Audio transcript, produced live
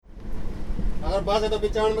अगर बस है तो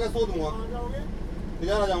 95 में सो दूंगा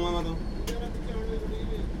बेचारा जाऊंगा मैं तो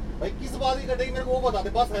भाई किस बात की कटेगी मेरे को वो बता दे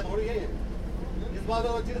बस है थोड़ी है इस बात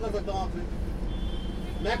को अच्छी कर सकता हूँ आपसे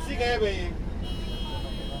मैक्सी गए भाई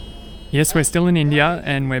Yes, we're still in India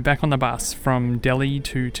and we're back on the bus from Delhi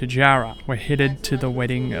to Tajarrah. We're headed to the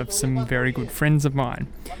wedding of some very good friends of mine.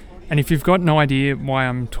 And if you've got no idea why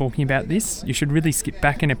I'm talking about this, you should really skip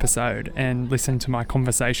back an episode and listen to my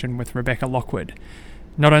conversation with Rebecca Lockwood.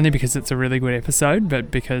 Not only because it's a really good episode,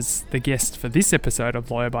 but because the guest for this episode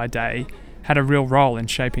of Lawyer by Day had a real role in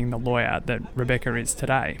shaping the lawyer that Rebecca is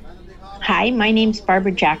today. Hi, my name's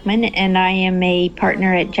Barbara Jackman, and I am a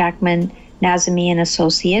partner at Jackman Nazemi and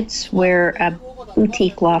Associates. We're a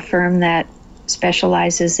boutique law firm that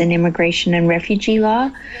specializes in immigration and refugee law.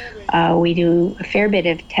 We do a fair bit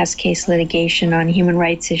of test case litigation on human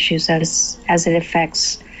rights issues as it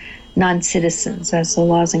affects non-citizens, as the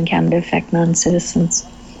laws in Canada affect non-citizens.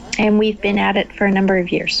 And we've been at it for a number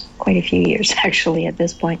of years, quite a few years actually at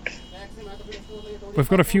this point. We've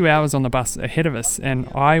got a few hours on the bus ahead of us, and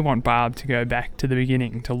I want Barb to go back to the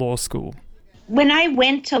beginning, to law school. When I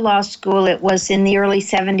went to law school, it was in the early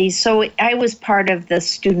 70s, so I was part of the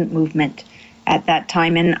student movement at that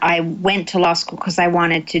time, and I went to law school because I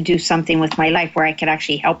wanted to do something with my life where I could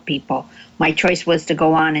actually help people. My choice was to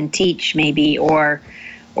go on and teach, maybe, or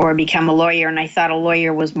become a lawyer, and I thought a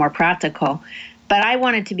lawyer was more practical. But I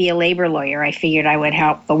wanted to be a labor lawyer. I figured I would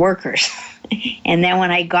help the workers. And then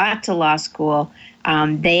when I got to law school,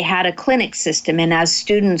 they had a clinic system, and as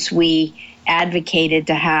students, we advocated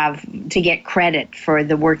to get credit for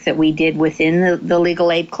the work that we did within the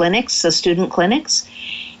legal aid clinics, the student clinics.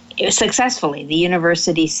 Successfully, the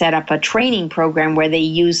university set up a training program where they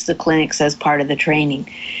used the clinics as part of the training.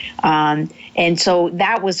 And so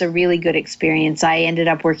that was a really good experience. I ended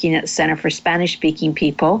up working at the Center for Spanish-Speaking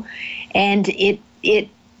People, and it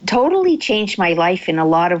totally changed my life in a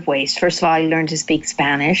lot of ways. First of all, I learned to speak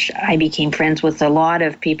Spanish. I became friends with a lot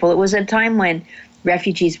of people. It was a time when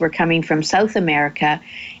refugees were coming from South America,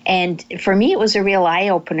 and for me it was a real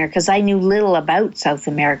eye-opener because I knew little about South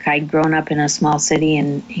America. I'd grown up in a small city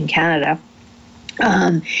in Canada.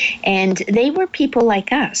 And they were people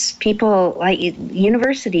like us, people like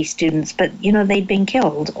university students, but, they'd been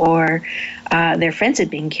killed, or their friends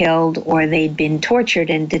had been killed, or they'd been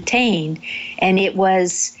tortured and detained. And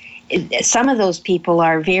some of those people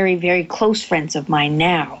are very, very close friends of mine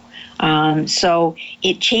now. So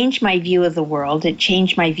it changed my view of the world. It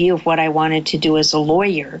changed my view of what I wanted to do as a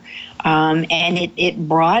lawyer. And it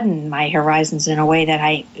broadened my horizons in a way that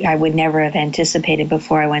I would never have anticipated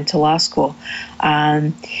before I went to law school.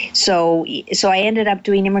 So I ended up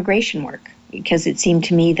doing immigration work because it seemed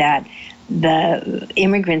to me that the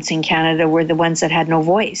immigrants in Canada were the ones that had no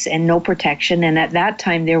voice and no protection. And at that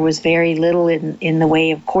time, there was very little in the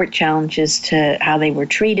way of court challenges to how they were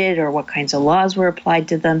treated or what kinds of laws were applied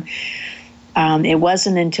to them. It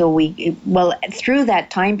wasn't until through that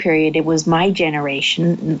time period, it was my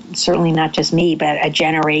generation, certainly not just me, but a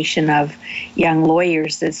generation of young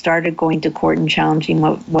lawyers that started going to court and challenging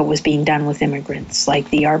what was being done with immigrants, like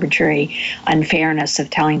the arbitrary unfairness of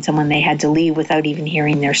telling someone they had to leave without even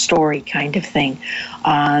hearing their story kind of thing.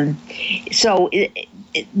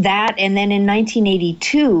 That, and then in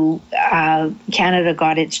 1982, Canada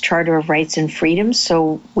got its Charter of Rights and Freedoms,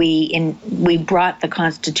 so we brought the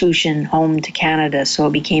Constitution home to Canada, so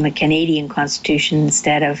it became a Canadian Constitution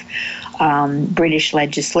instead of British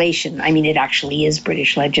legislation. I mean, it actually is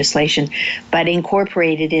British legislation, but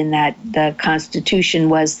incorporated in that the Constitution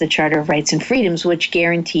was the Charter of Rights and Freedoms, which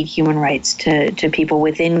guaranteed human rights to people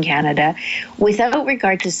within Canada without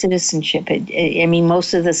regard to citizenship.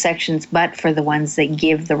 Most of the sections, but for the ones that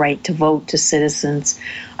give the right to vote to citizens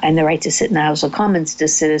and the right to sit in the House of Commons to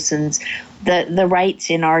citizens, the rights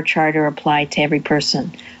in our charter apply to every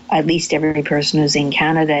person, at least every person who's in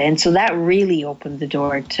Canada. And so that really opened the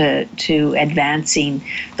door to advancing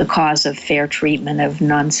the cause of fair treatment of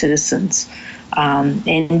non-citizens.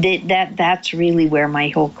 That's really where my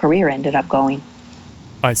whole career ended up going.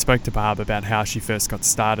 I spoke to Barb about how she first got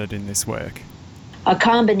started in this work. A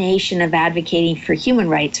combination of advocating for human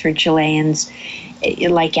rights for Chileans,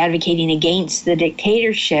 like advocating against the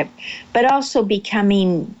dictatorship, but also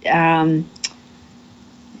becoming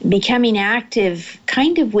active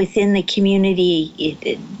kind of within the community,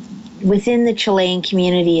 within the Chilean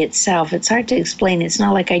community itself. It's hard to explain. It's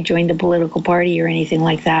not like I joined a political party or anything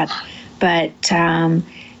like that, but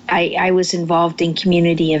I was involved in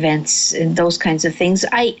community events and those kinds of things.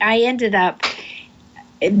 I ended up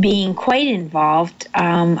being quite involved.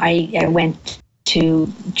 I went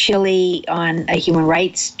to Chile on a human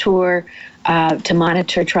rights tour. to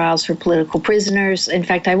monitor trials for political prisoners. In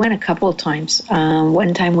fact, I went a couple of times,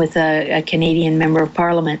 one time with a Canadian member of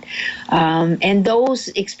parliament. And those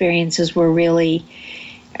experiences were really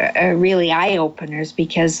eye-openers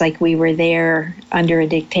because we were there under a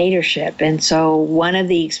dictatorship. And so one of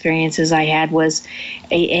the experiences I had was,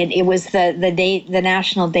 and it was the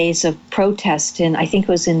National Days of Protest I think it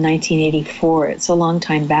was in 1984. It's a long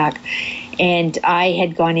time back. And I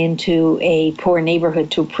had gone into a poor neighborhood,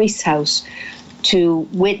 to a priest's house, to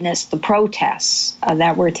witness the protests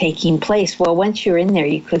that were taking place. Well, once you're in there,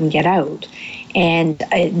 you couldn't get out. And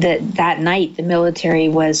that night, the military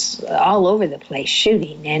was all over the place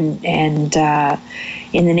shooting. And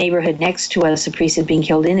in the neighborhood next to us, a priest had been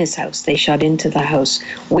killed in his house. They shot into the house.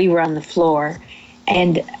 We were on the floor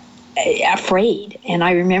and afraid. And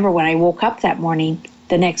I remember when I woke up that morning,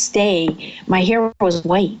 the next day, my hair was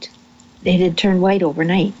white. It had turned white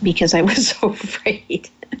overnight because I was so afraid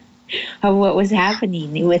of what was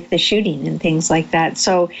happening with the shooting and things like that.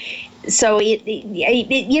 So it's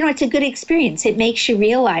a good experience. It makes you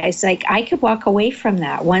realize, I could walk away from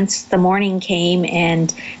that. Once the morning came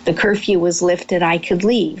and the curfew was lifted, I could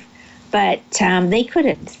leave. But they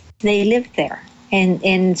couldn't. They lived there.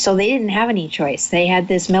 And so they didn't have any choice. They had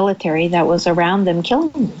this military that was around them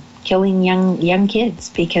killing young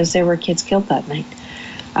kids because there were kids killed that night.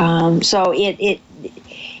 So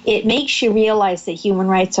it makes you realize that human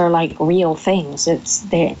rights are like real things.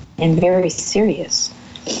 They're very serious.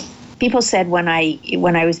 People said when I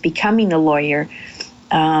was becoming a lawyer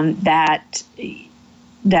that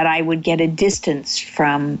I would get a distance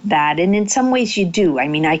from that, and in some ways you do. I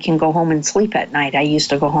mean, I can go home and sleep at night. I used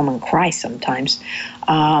to go home and cry sometimes,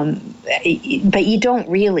 but you don't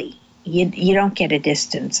really. You don't get a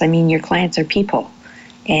distance. I mean, your clients are people.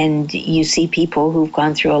 And you see people who've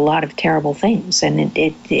gone through a lot of terrible things, and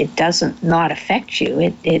it doesn't not affect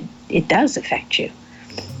you. It does affect you.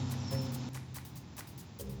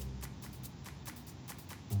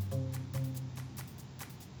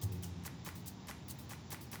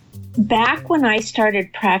 Back when I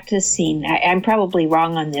started practicing, I'm probably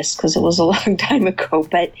wrong on this because it was a long time ago,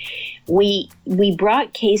 but we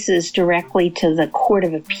brought cases directly to the Court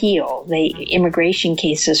of Appeal. The immigration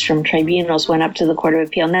cases from tribunals went up to the Court of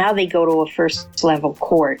Appeal. Now they go to a first-level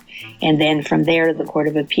court, and then from there to the Court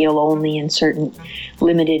of Appeal only in certain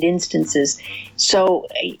limited instances. So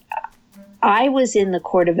I was in the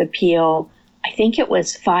Court of Appeal, I think it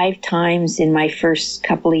was 5 times in my first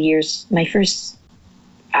couple of years.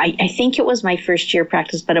 I think it was my first year of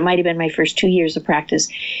practice, but it might have been my first 2 years of practice.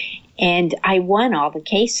 And I won all the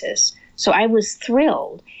cases. So I was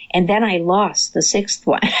thrilled. And then I lost the 6th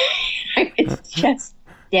one. I was just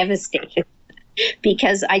devastated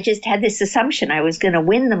because I just had this assumption I was going to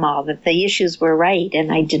win them all, that the issues were right,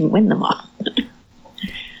 and I didn't win them all.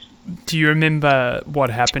 Do you remember what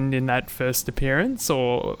happened in that first appearance,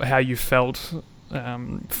 or how you felt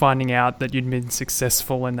finding out that you'd been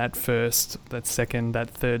successful in that first, that second, that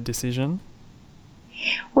third decision?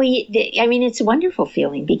 Well, I mean, it's a wonderful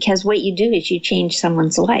feeling because what you do is you change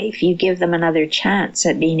someone's life. You give them another chance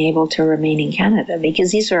at being able to remain in Canada,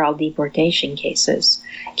 because these are all deportation cases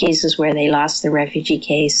where they lost their refugee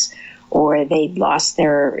case or they lost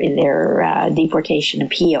their deportation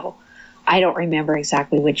appeal. I don't remember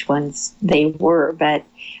exactly which ones they were, but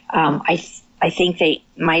I think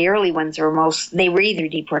my early ones they were either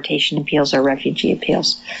deportation appeals or refugee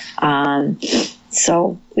appeals.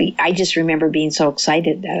 So I just remember being so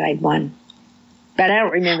excited that I'd won. But I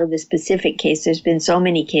don't remember the specific case. There's been so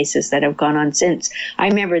many cases that have gone on since. I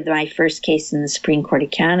remember my first case in the Supreme Court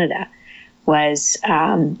of Canada was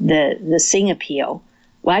the Singh appeal.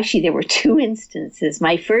 Well, actually, there were 2 instances.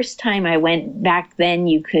 My first time I went back then,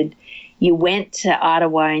 you went to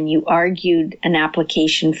Ottawa and you argued an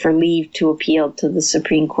application for leave to appeal to the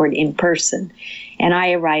Supreme Court in person. And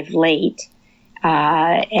I arrived late.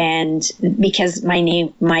 And because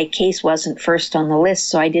my case wasn't first on the list,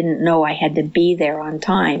 so I didn't know I had to be there on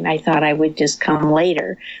time. I thought I would just come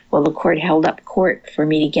later. Well, the court held up court for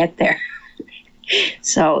me to get there.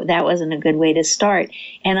 So that wasn't a good way to start.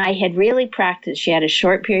 And I had really practiced. She had a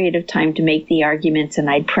short period of time to make the arguments, and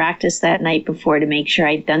I'd practiced that night before to make sure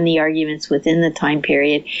I'd done the arguments within the time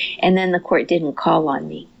period. And then the court didn't call on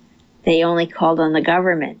me. They only called on the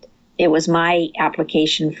government. It was my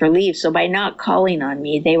application for leave. So by not calling on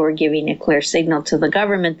me, they were giving a clear signal to the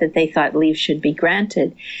government that they thought leave should be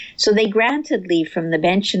granted. So they granted leave from the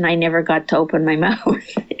bench, and I never got to open my mouth.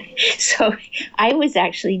 So I was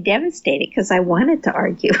actually devastated because I wanted to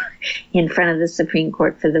argue in front of the Supreme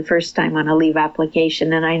Court for the first time on a leave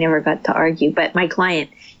application, and I never got to argue. But my client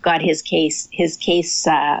got his case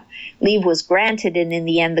leave was granted, and in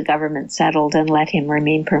the end the government settled and let him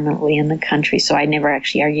remain permanently in the country. So I never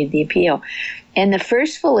actually argued the appeal. And the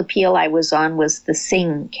first full appeal I was on was the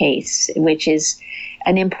Singh case, which is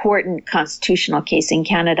an important constitutional case in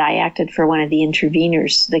Canada. I acted for one of the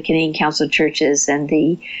interveners, the Canadian Council of Churches and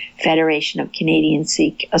the Federation of Canadian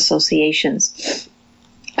Sikh Associations.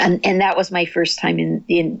 And that was my first time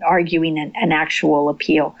in arguing an actual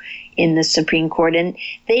appeal in the Supreme Court. And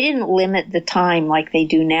they didn't limit the time like they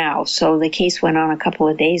do now. So the case went on a couple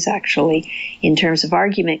of days, actually, in terms of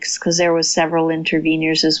arguments, because there was several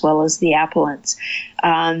interveners as well as the appellants.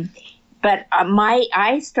 But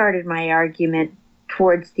I started my argument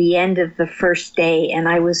towards the end of the first day, and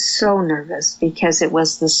I was so nervous because it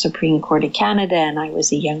was the Supreme Court of Canada, and I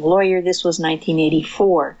was a young lawyer. This was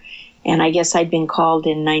 1984. And I guess I'd been called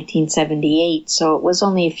in 1978, so it was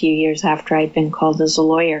only a few years after I'd been called as a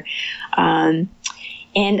lawyer. And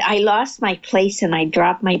I lost my place, and I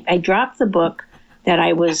dropped the book that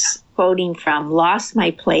I was quoting from, lost my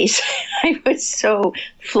place. I was so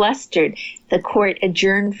flustered. The court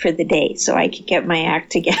adjourned for the day so I could get my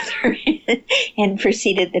act together and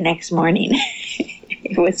proceeded the next morning.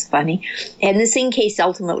 It was funny. And the Singh case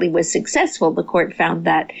ultimately was successful. The court found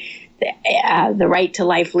that the right to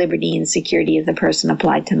life, liberty, and security of the person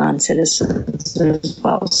applied to non-citizens as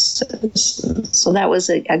well as citizens. So that was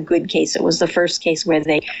a good case. It was the first case where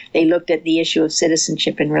they looked at the issue of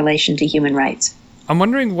citizenship in relation to human rights. I'm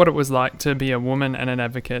wondering what it was like to be a woman and an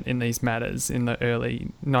advocate in these matters in the early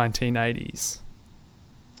 1980s.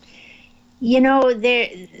 You know,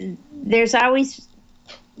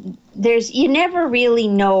 you never really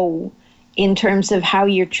know in terms of how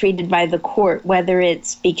you're treated by the court, whether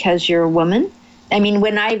it's because you're a woman. I mean,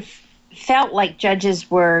 when I've felt like judges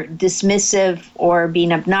were dismissive or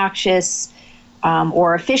being obnoxious,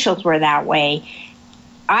 or officials were that way,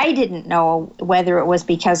 I didn't know whether it was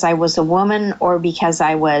because I was a woman or because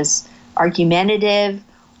I was argumentative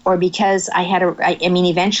or because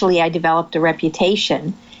eventually I developed a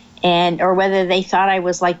reputation, or whether they thought I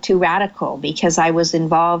was like too radical because I was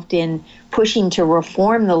involved in pushing to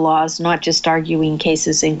reform the laws, not just arguing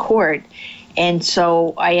cases in court. And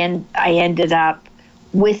so I ended up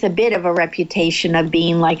with a bit of a reputation of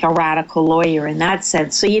being like a radical lawyer in that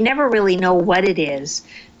sense. So you never really know what it is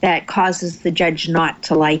that causes the judge not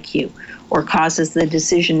to like you or causes the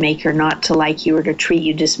decision maker not to like you or to treat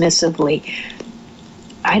you dismissively.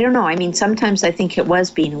 I don't know. I mean, sometimes I think it was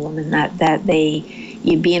being a woman that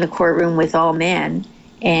you'd be in a courtroom with all men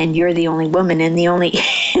and you're the only woman and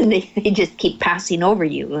they just keep passing over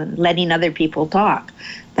you and letting other people talk.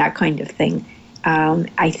 That kind of thing,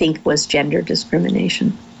 I think, was gender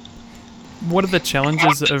discrimination. What are the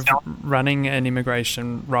challenges of running an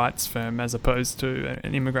immigration rights firm as opposed to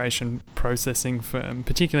an immigration processing firm,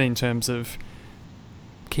 particularly in terms of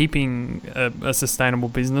keeping a sustainable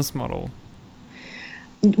business model?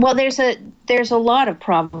 Well, there's a lot of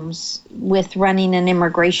problems with running an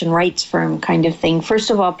immigration rights firm kind of thing. First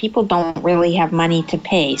of all, people don't really have money to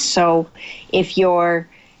pay. So if you're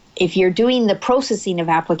doing the processing of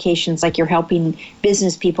applications, like you're helping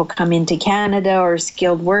business people come into Canada or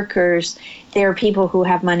skilled workers, there are people who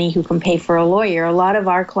have money who can pay for a lawyer. A lot of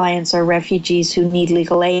our clients are refugees who need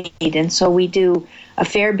legal aid, and so we do a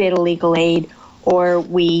fair bit of legal aid, or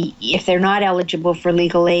if they're not eligible for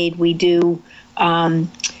legal aid, we do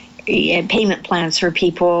payment plans for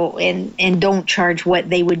people and don't charge what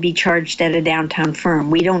they would be charged at a downtown firm.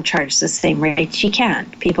 We don't charge the same rates. You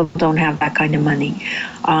can't. People don't have that kind of money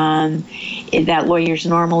that lawyers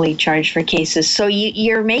normally charge for cases. So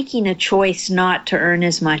you're making a choice not to earn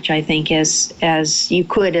as much, I think, as you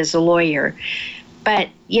could as a lawyer. But,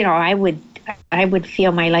 you know, I would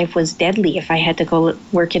feel my life was deadly if I had to go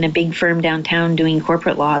work in a big firm downtown doing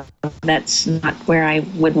corporate law. That's not where I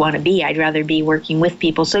would want to be. I'd rather be working with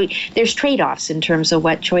people. So there's trade-offs in terms of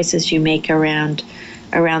what choices you make around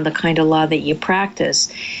the kind of law that you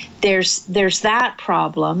practice. There's that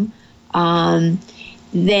problem. Then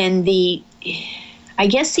I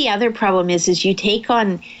guess the other problem is you take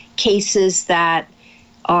on cases that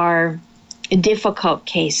are difficult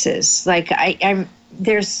cases. Like I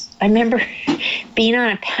remember being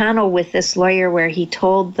on a panel with this lawyer where he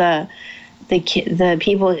told the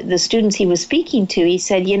students he was speaking to, he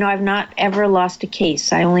said, you know, I've not ever lost a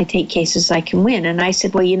case. I only take cases I can win. And I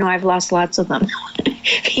said, well, you know, I've lost lots of them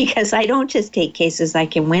because I don't just take cases I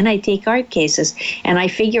can win. I take art cases. And I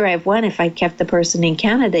figure I've won if I kept the person in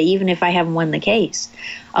Canada, even if I haven't won the case,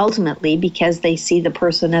 ultimately, because they see the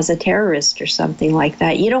person as a terrorist or something like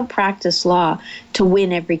that. You don't practice law to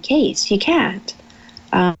win every case. You can't.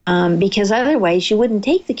 because otherwise you wouldn't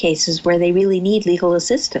take the cases where they really need legal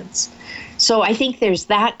assistance. So I think there's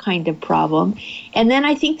that kind of problem. And then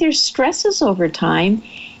I think there's stresses over time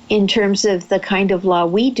in terms of the kind of law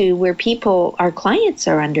we do, where our clients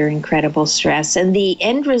are under incredible stress. And the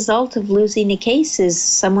end result of losing a case is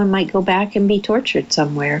someone might go back and be tortured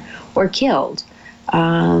somewhere or killed.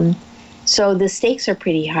 So the stakes are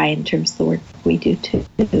pretty high in terms of the work we do too.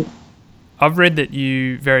 I've read that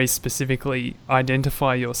you very specifically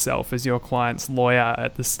identify yourself as your client's lawyer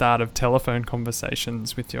at the start of telephone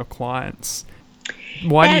conversations with your clients.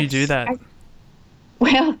 Why do you do that?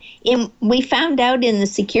 Well, we found out in the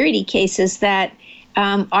security cases that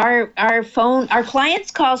our clients'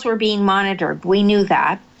 calls were being monitored. We knew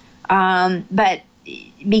that, but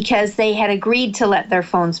because they had agreed to let their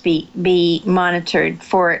phones be monitored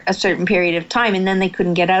for a certain period of time, and then they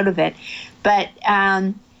couldn't get out of it.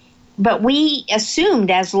 But we assumed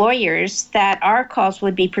as lawyers that our calls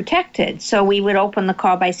would be protected. So we would open the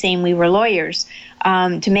call by saying we were lawyers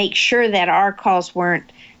to make sure that our calls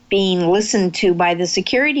weren't being listened to by the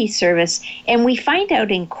security service. And we find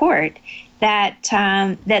out in court that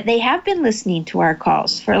that they have been listening to our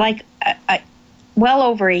calls for well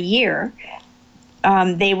over a year.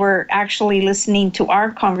 They were actually listening to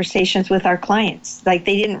our conversations with our clients. Like,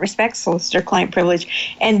 they didn't respect solicitor-client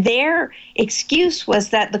privilege. And their excuse was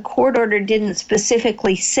that the court order didn't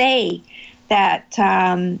specifically say that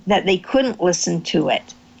that they couldn't listen to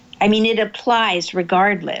it. I mean, it applies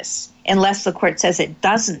regardless, unless the court says it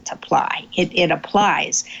doesn't apply. It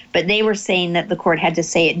applies. But they were saying that the court had to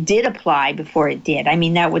say it did apply before it did. I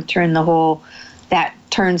mean, that would turns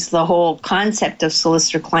the whole concept of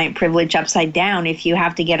solicitor-client privilege upside down if you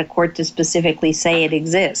have to get a court to specifically say it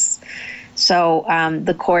exists. So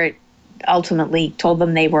the court ultimately told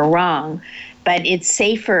them they were wrong. But it's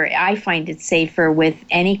safer, I find it safer with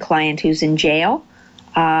any client who's in jail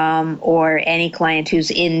or any client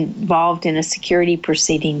who's involved in a security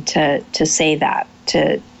proceeding to say that,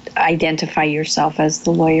 to identify yourself as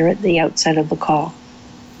the lawyer at the outset of the call.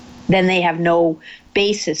 Then they have no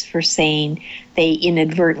basis for saying they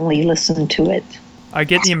inadvertently listened to it. I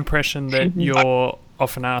get the impression that you're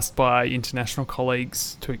often asked by international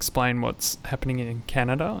colleagues to explain what's happening in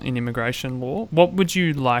Canada in immigration law. What would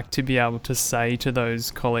you like to be able to say to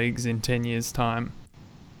those colleagues in 10 years' time?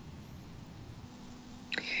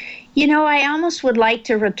 You know, I almost would like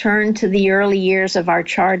to return to the early years of our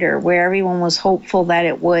charter, where everyone was hopeful that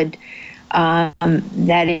it would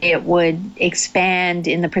expand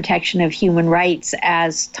in the protection of human rights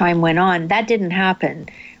as time went on. That didn't happen.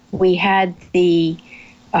 We had the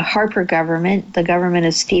Harper government, the government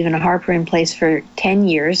of Stephen Harper, in place for 10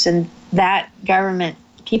 years, and that government,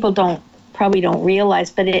 people probably don't realize,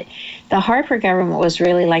 but the Harper government was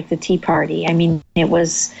really like the Tea Party. I mean, it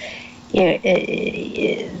was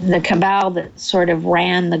the cabal that sort of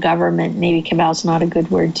ran the government. Maybe cabal's not a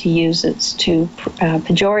good word to use, it's too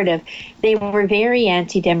pejorative. They were very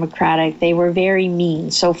anti-democratic. They were very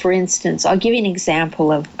mean. So, for instance, I'll give you an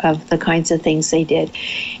example of the kinds of things they did.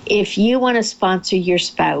 If you want to sponsor your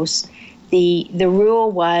spouse, the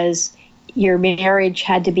rule was your marriage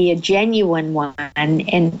had to be a genuine one,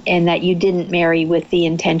 and that you didn't marry with the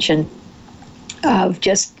intention of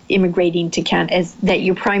just immigrating to Canada, that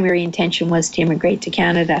your primary intention was to immigrate to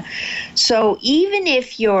Canada. So even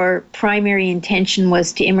if your primary intention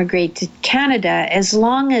was to immigrate to Canada, as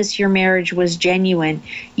long as your marriage was genuine,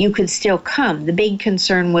 you could still come. The big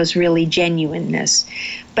concern was really genuineness.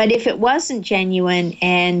 But if it wasn't genuine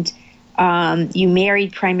and you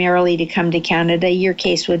married primarily to come to Canada, your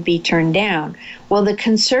case would be turned down. Well, the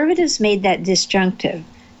Conservatives made that disjunctive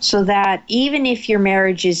so that even if your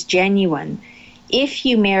marriage is genuine, if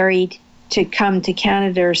you married to come to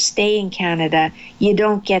Canada or stay in Canada, you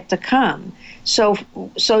don't get to come. So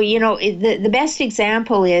you know, the best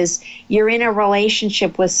example is you're in a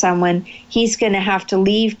relationship with someone, he's going to have to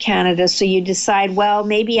leave Canada, so you decide, well,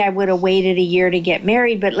 maybe I would have waited a year to get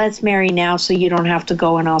married, but let's marry now so you don't have to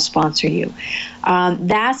go and I'll sponsor you.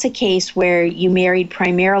 That's a case where you married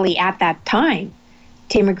primarily at that time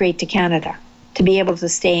to immigrate to Canada, to be able to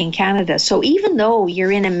stay in Canada. So even though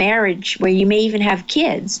you're in a marriage where you may even have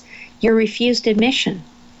kids, you're refused admission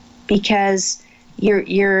because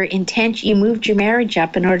your intention, you moved your marriage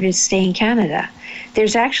up in order to stay in Canada.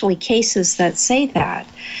 There's actually cases that say that.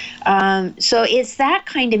 So it's that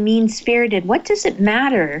kind of mean-spirited. What does it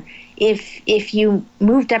matter if you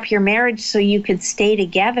moved up your marriage so you could stay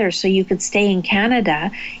together, so you could stay in Canada,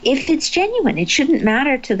 if it's genuine, it shouldn't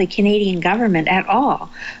matter to the Canadian government at all.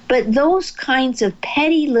 But those kinds of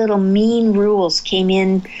petty little mean rules came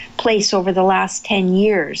in place over the last 10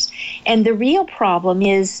 years. And the real problem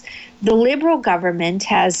is the Liberal government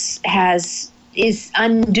is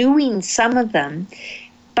undoing some of them,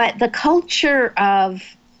 but the culture of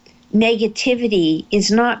negativity is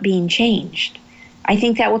not being changed. I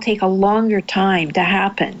think that will take a longer time to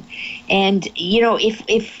happen. And,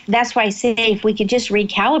 if that's why I say if we could just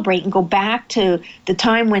recalibrate and go back to the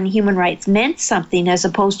time when human rights meant something as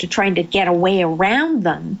opposed to trying to get a way around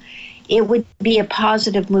them, it would be a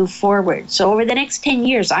positive move forward. So over the next 10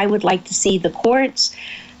 years, I would like to see the courts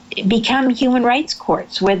become human rights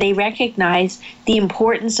courts where they recognize the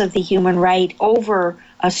importance of the human right over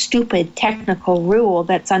a stupid technical rule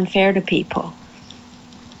that's unfair to people.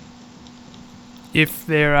 If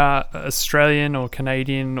there are Australian or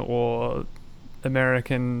Canadian or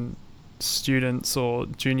American students or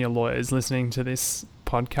junior lawyers listening to this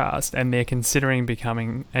podcast and they're considering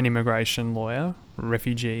becoming an immigration lawyer,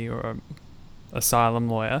 refugee or asylum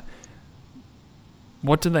lawyer,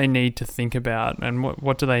 what do they need to think about and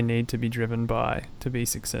what do they need to be driven by to be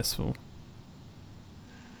successful?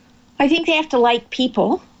 I think they have to like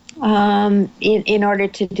people in order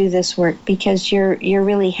to do this work, because you're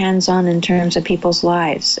really hands-on in terms of people's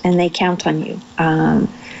lives and they count on you.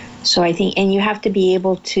 So I think, and you have to be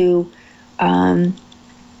able to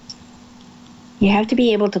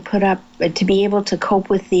cope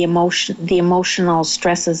with the emotional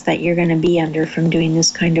stresses that you're going to be under from doing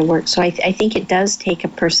this kind of work. So I think it does take a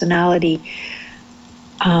personality,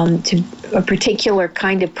 to a particular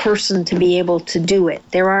kind of person to be able to do it.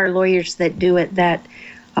 There are lawyers that do it that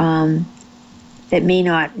may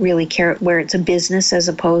not really care, where it's a business as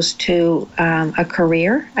opposed to a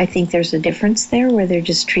career. I think there's a difference there where they're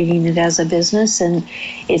just treating it as a business, and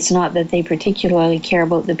it's not that they particularly care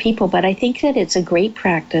about the people. But I think that it's a great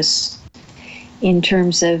practice in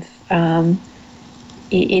terms of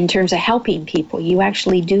helping people. You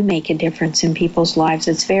actually do make a difference in people's lives.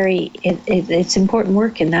 It's important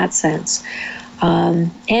work in that sense.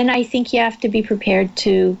 And I think you have to be prepared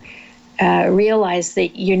to realize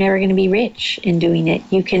that you're never going to be rich in doing it.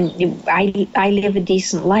 I live a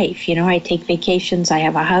decent life. I take vacations. I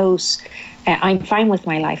have a house. I'm fine with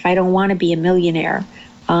my life. I don't want to be a millionaire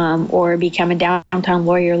or become a downtown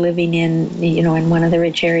lawyer living in one of the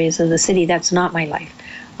rich areas of the city. That's not my life.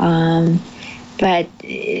 But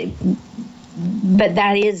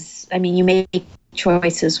that is, you make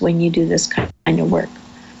choices when you do this kind of work.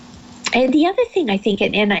 And the other thing I think,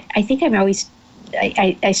 and I think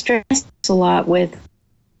I stress a lot with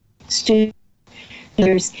students,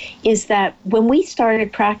 is that when we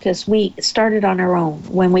started practice, we started on our own.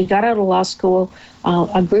 When we got out of law school,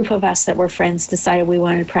 a group of us that were friends decided we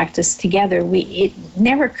wanted to practice together. It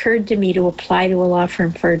never occurred to me to apply to a law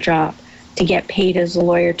firm for a job, to get paid as a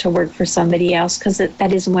lawyer to work for somebody else, because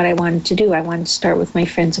that isn't what I wanted to do. I wanted to start with my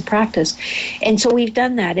friends of practice. And so we've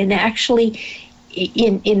done that. And actually,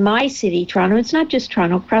 in my city, Toronto, it's not just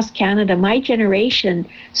Toronto, across Canada, my generation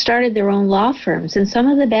started their own law firms. And some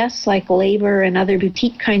of the best, like Labour and other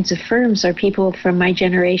boutique kinds of firms, are people from my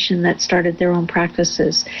generation that started their own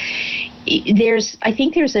practices. I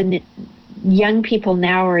think young people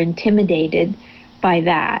now are intimidated by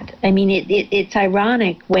that. It's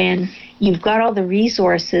ironic when you've got all the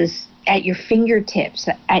resources at your fingertips,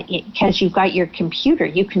 because you've got your computer.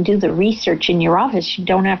 You can do the research in your office. You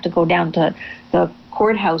don't have to go down to the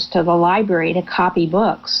courthouse, to the library to copy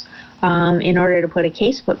books in order to put a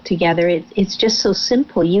casebook together. It's just so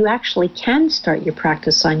simple. You actually can start your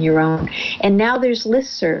practice on your own. And now there's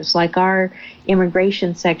listservs, like our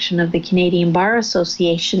immigration section of the Canadian Bar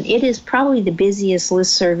Association. It is probably the busiest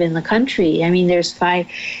listserv in the country. There's 5,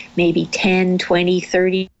 maybe 10, 20,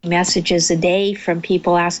 30 messages a day from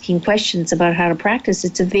people asking questions about how to practice.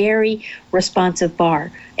 It's a very responsive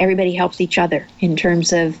bar. Everybody helps each other in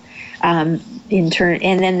terms of and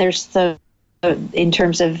then there's in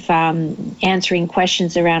terms of answering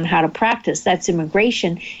questions around how to practice. That's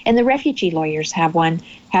immigration. And the refugee lawyers have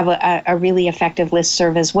a really effective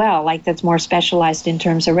listserv as well, like that's more specialized in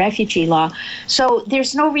terms of refugee law. So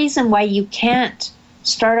there's no reason why you can't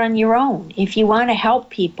start on your own. If you want to help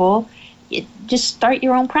people, just start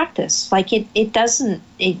your own practice.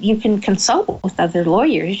 You can consult with other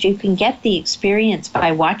lawyers. You can get the experience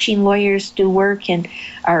by watching lawyers do work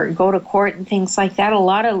or go to court and things like that. A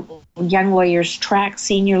lot of young lawyers track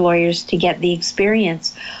senior lawyers to get the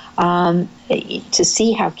experience, to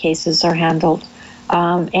see how cases are handled.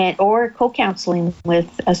 and or co-counseling with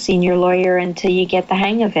a senior lawyer until you get the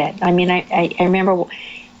hang of it. I mean, I remember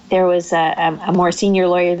there was a more senior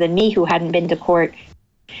lawyer than me who hadn't been to court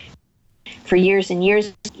for years and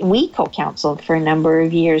years. We co-counseled for a number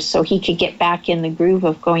of years so he could get back in the groove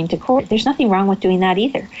of going to court. There's nothing wrong with doing that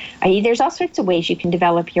either. There's all sorts of ways you can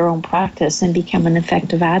develop your own practice and become an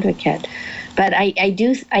effective advocate. But I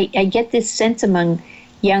get this sense among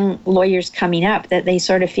young lawyers coming up that they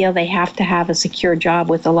sort of feel they have to have a secure job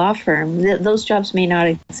with a law firm. Those jobs may not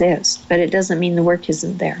exist, but it doesn't mean the work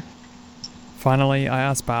isn't there. Finally, I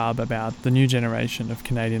asked Barb about the new generation of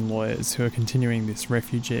Canadian lawyers who are continuing this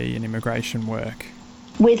refugee and immigration work.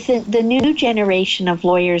 With the new generation of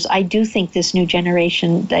lawyers, I do think this new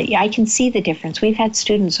generation, I can see the difference. We've had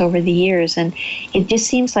students over the years, and it just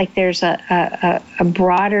seems like there's a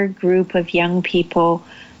broader group of young people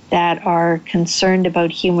that are concerned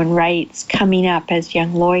about human rights coming up as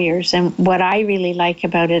young lawyers. And what I really like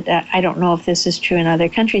about it, I don't know if this is true in other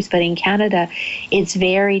countries, but in Canada, it's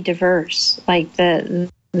very diverse. Like the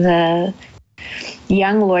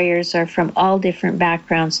young lawyers are from all different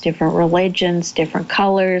backgrounds, different religions, different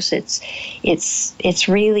colors. It's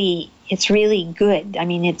really good. I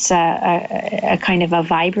mean, it's a kind of a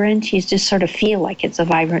vibrant. You just sort of feel like it's a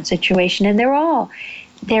vibrant situation, and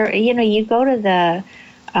you go to the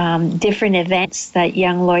different events that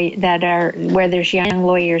where there's young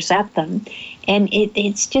lawyers at them, and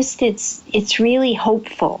it's really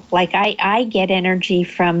hopeful. Like I get energy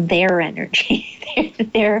from their energy.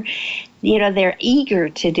 they're eager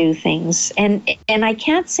to do things, and I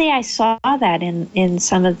can't say I saw that in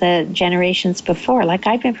some of the generations before. Like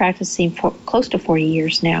I've been practicing for close to 40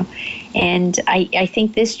 years now, and I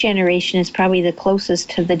think this generation is probably the closest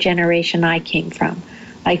to the generation I came from.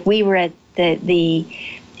 Like we were at the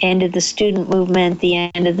end of the student movement, the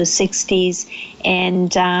end of the 60s,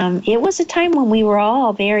 and it was a time when we were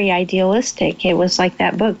all very idealistic. It was like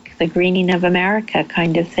that book, The Greening of America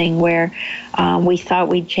kind of thing, where we thought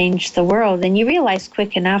we'd change the world, and you realize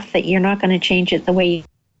quick enough that you're not going to change it the way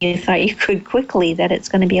you thought you could quickly, that it's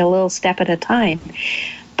going to be a little step at a time.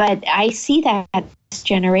 But I see that this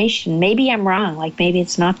generation, maybe I'm wrong, like maybe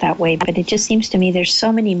it's not that way, but it just seems to me there's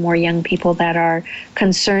so many more young people that are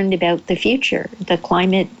concerned about the future, the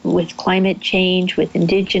climate, with climate change, with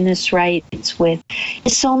Indigenous rights,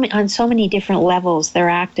 on so many different levels they're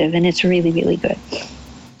active, and it's really, really good.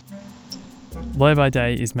 Lawyer by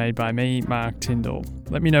Day is made by me, Mark Tyndall.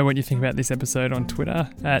 Let me know what you think about this episode on Twitter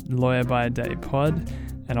 @LawyerByDayPod,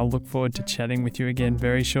 and I'll look forward to chatting with you again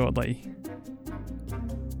very shortly.